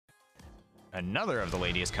another of the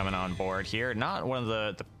ladies coming on board here. Not one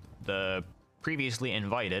of the previously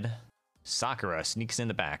invited. Sakura sneaks in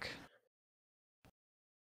the back.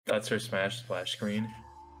 That's her splash screen.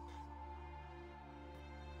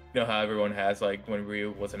 You know how everyone has, like, when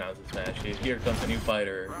Ryu was announced as Smash, here comes a new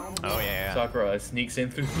fighter. Oh, yeah. Sakura sneaks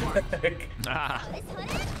in through the back. Ah.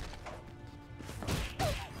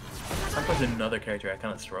 Sakura's another character I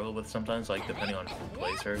kind of struggle with sometimes, like, depending on who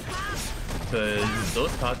plays her. Because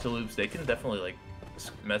those Tatsu loops, they can definitely, like,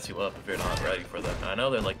 mess you up if you're not ready for them. I know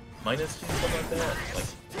they're, like, -2, something like that. Like,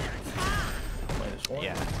 -1.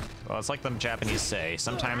 Yeah. Well, it's like the Japanese say,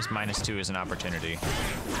 sometimes -2 is an opportunity.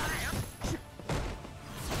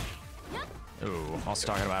 Ooh, also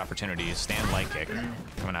talking about opportunities. Stand light kick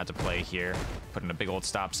coming out to play here, putting a big old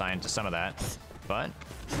stop sign to some of that. But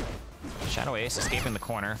Shadow Ace escaping the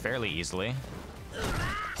corner fairly easily.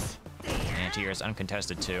 Anti-air is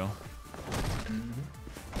uncontested too.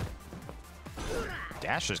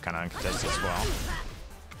 Dash is kind of uncontested as well.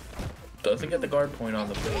 Doesn't get the guard point on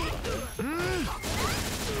the build.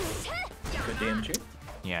 Good damage here.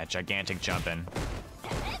 Yeah, gigantic jump in.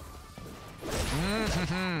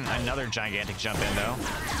 Another gigantic jump in though.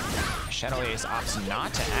 Shadow Ace opts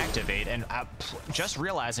not to activate, and just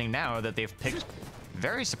realizing now that they've picked,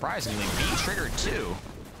 very surprisingly, B trigger 2.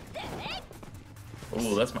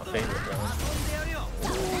 Ooh, that's my favorite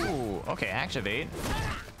one. Ooh, okay, activate.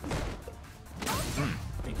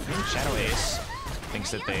 Shadow Ace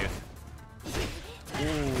thinks that they've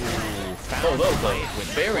found the light with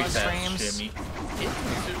very plus fast frames. shimmy.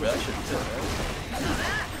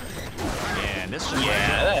 Yeah, and this should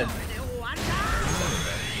yeah, that.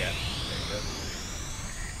 Yeah,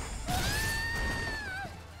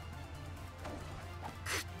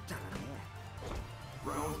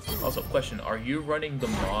 there you go. Also, question: are you running the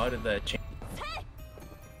mod that changes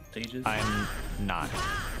stages? I'm not.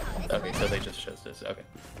 Okay, so they just chose this. Okay.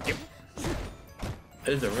 Yep.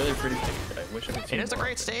 It is a really pretty stage. I wish I could see It is a more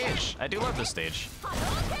great of it. stage. I do love this stage.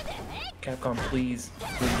 Capcom, please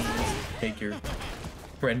make your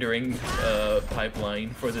rendering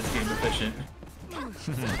pipeline for this game efficient. Let's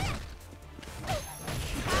see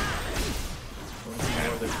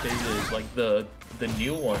more of the stages, like the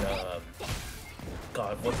new one.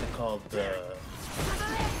 God, what's it called?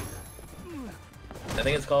 I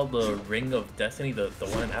think it's called the Ring of Destiny, the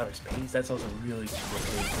one in outer space. That's also really cool.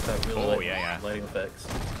 It's got really lighting effects.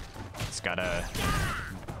 It's got a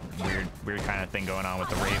weird kind of thing going on with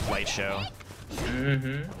the Rave Light Show.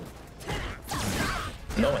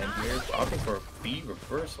 No, and we're opting for a B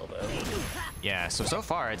reversal though. Yeah, so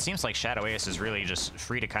far it seems like Shadow Ace is really just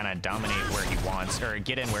free to kind of dominate where he wants, or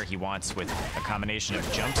get in where he wants with a combination of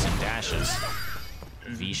jumps and dashes.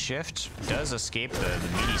 V-shift does escape the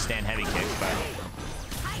meaty stand heavy kick, but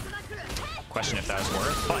question if that was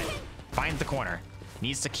worth. But finds the corner,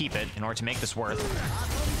 needs to keep it in order to make this worth.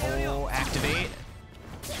 Oh, activate.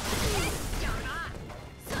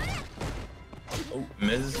 Oh,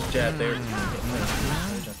 misses the jab there.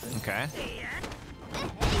 Okay.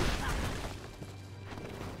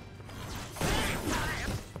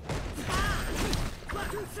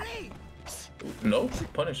 No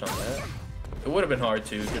punish on that. It would have been hard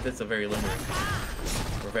to, because it's a very limited,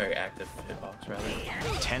 or very active hitbox rather.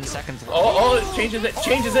 10 seconds left. Oh, it changes it,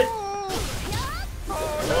 changes it!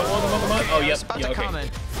 Oh, yep, About to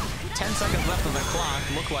comment. 10 seconds left on the clock.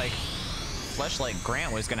 Looked like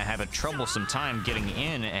FleshLightGrant was going to have a troublesome time getting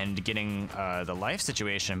in and getting the life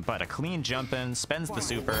situation, but a clean jump in, spends the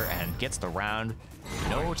super, and gets the round.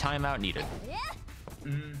 No timeout needed.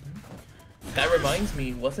 That reminds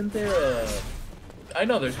me, wasn't there a... I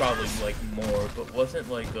know there's probably like more, but wasn't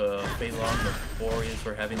like Fei Long notorious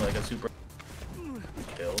for having like a super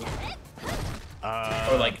kill?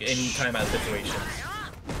 Or like any timeout situations?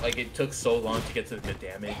 Like it took so long to get to the good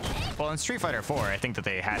damage. Well, in Street Fighter 4, I think that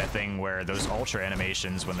they had a thing where those ultra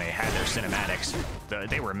animations, when they had their cinematics,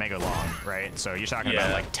 they were mega long, right? So you're talking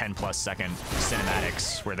about like 10+ second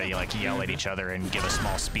cinematics where they like yell at each other and give a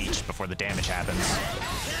small speech before the damage happens.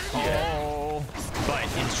 Oh, but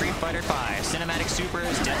in Street Fighter 5, cinematic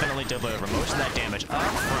supers definitely deliver most of that damage up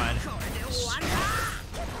front.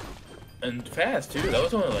 And fast too. That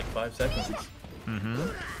was only like 5 seconds.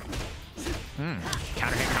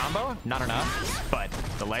 Counter hit combo, not enough, but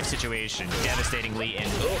the life situation devastatingly in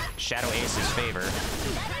Shadow Ace's favor.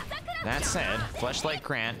 That said,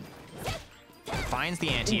 FleshLightGrant finds the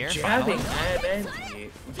anti-air finally. Hey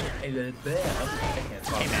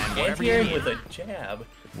man, whatever you need. With a jab.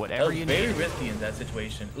 Whatever you need. Very risky in that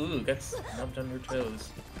situation. Ooh, got snubbed on her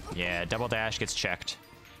toes. Yeah, double dash gets checked.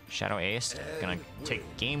 Shadow Ace gonna take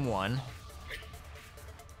game 1.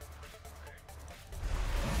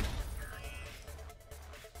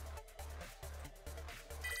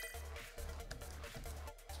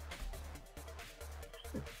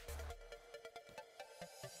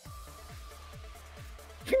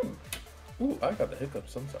 Ooh, I got the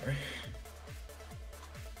hiccups. I'm sorry.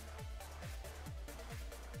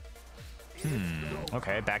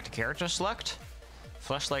 Okay, back to character select.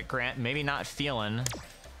 FleshLightGrant, maybe not feeling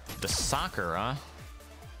the Sakura.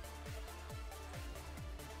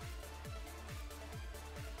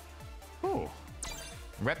 Ooh.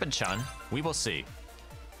 Reppin' Chun, we will see.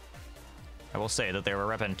 I will say that they were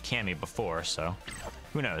repping Cammy before, so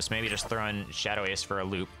who knows? Maybe just throwing Shadow Ace for a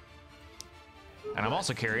loop. And I'm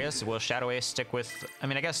also curious, will Shadow Ace stick with... I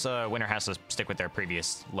mean, I guess Winter has to stick with their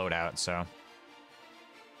previous loadout, so...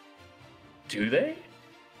 Do they?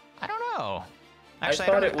 I don't know. Actually,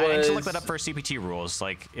 I need to look that up for CPT rules.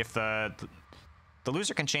 Like, if the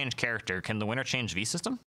loser can change character, can the winner change V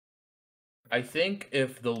system? I think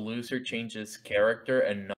if the loser changes character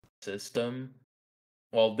and not system,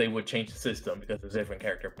 well, they would change the system because it's a different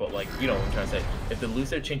character. But like, you know what I'm trying to say. If the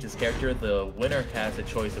loser changes character, the winner has a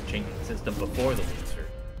choice of changing the system before the loser.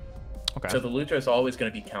 Okay. So the loser is always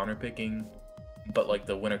going to be counter picking, but like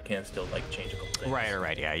the winner can still like change a couple things.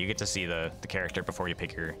 Right. Yeah, you get to see the character before you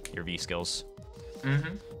pick your V skills.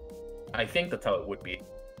 Mm-hmm. I think that's how it would be.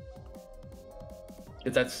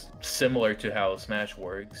 Because that's similar to how Smash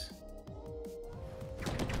works.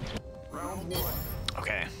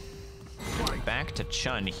 Okay. Back to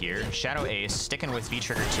Chun here. Shadow Ace sticking with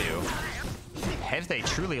V-Trigger 2. Have they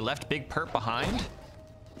truly left Big Perp behind?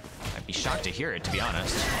 I'd be shocked to hear it, to be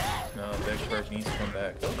honest. No, Big Perp needs to come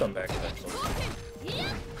back. They'll come back eventually.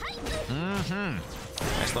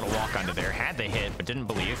 Nice little walk onto there. Had they hit, but didn't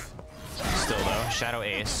believe. Still though, Shadow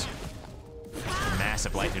Ace.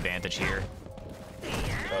 Massive life advantage here.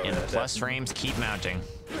 And the plus frames keep mounting.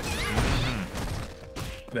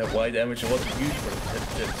 That wide damage wasn't huge, but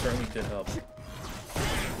it certainly did help.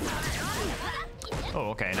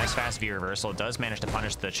 Oh, okay. Nice fast V reversal. Does manage to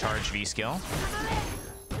punish the charge V skill.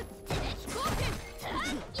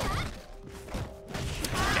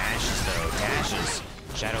 Dashes though. Dashes.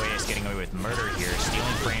 Shadow Ace getting away with murder here.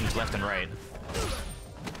 Stealing frames left and right.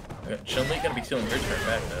 Chun-Li gonna be stealing her turn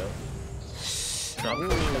back though.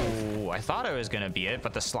 Ooh, I thought it was gonna be it,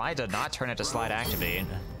 but the slide did not turn into slide activate.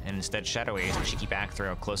 And instead Shadow Ace, the cheeky back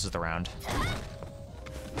throw, closes the round.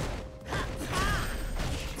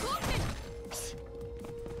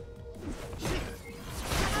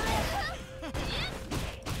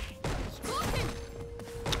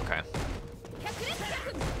 Okay.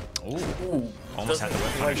 Ooh, almost had the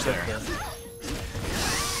whip punish there.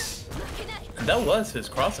 And that was his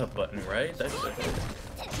cross-up button, right? That's a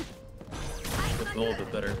little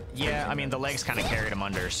bit better. Yeah, I mean, the legs kind of carried him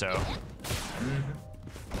under, so...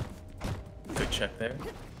 Good check there.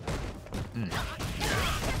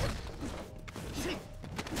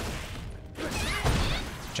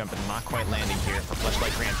 Jumping, not quite landing here for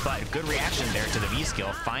FleshLightGrant, but good reaction there to the V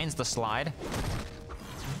skill. Finds the slide.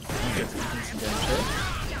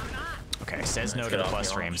 Okay, says no to the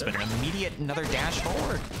plus frames, but an immediate another dash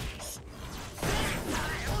forward.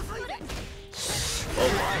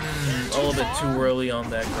 A little bit too early on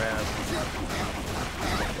that grab.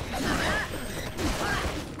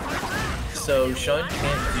 So Shun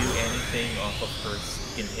can't do anything off of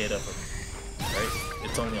first hit of him, right?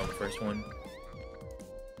 It's only on the first one.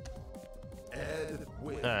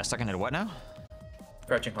 Second hit what now?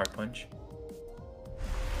 Crouching hard punch.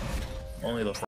 Only the